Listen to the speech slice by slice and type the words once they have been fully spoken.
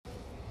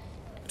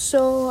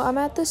So I'm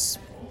at this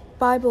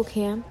Bible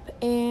camp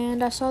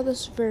and I saw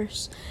this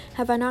verse.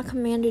 Have I not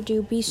commanded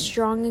you, be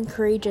strong and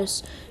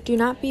courageous? Do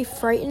not be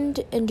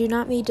frightened and do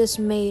not be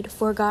dismayed,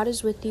 for God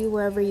is with you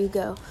wherever you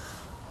go.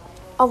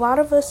 A lot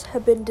of us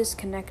have been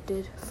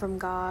disconnected from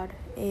God,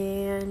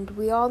 and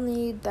we all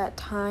need that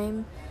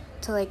time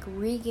to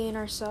regain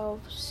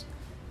ourselves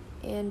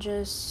and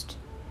just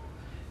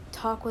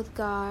talk with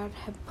God,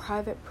 have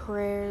private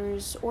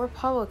prayers or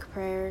public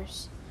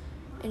prayers,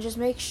 and just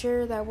make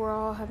sure that we're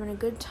all having a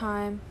good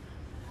time.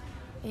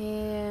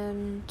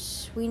 And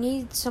we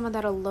need some of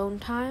that alone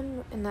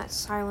time and that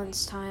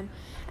silence time,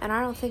 and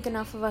I don't think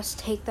enough of us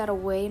take that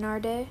away in our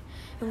day,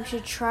 and we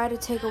should try to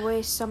take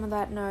away some of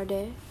that in our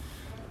day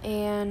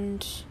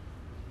and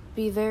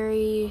be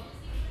very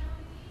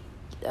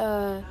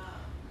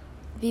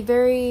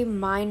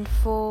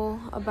mindful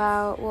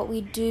about what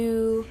we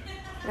do.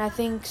 And I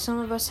think some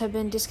of us have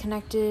been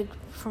disconnected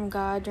from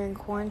God during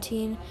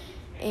quarantine,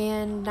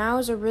 and now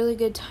is a really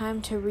good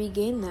time to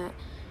regain that.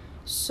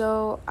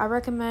 So I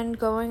recommend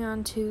going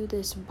onto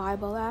this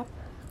Bible app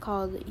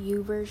called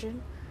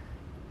YouVersion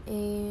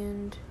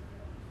and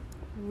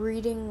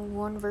reading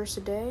one verse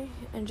a day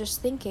and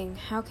just thinking,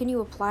 how can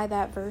you apply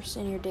that verse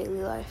in your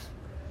daily life?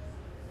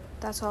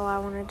 That's all I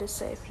wanted to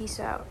say. Peace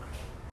out.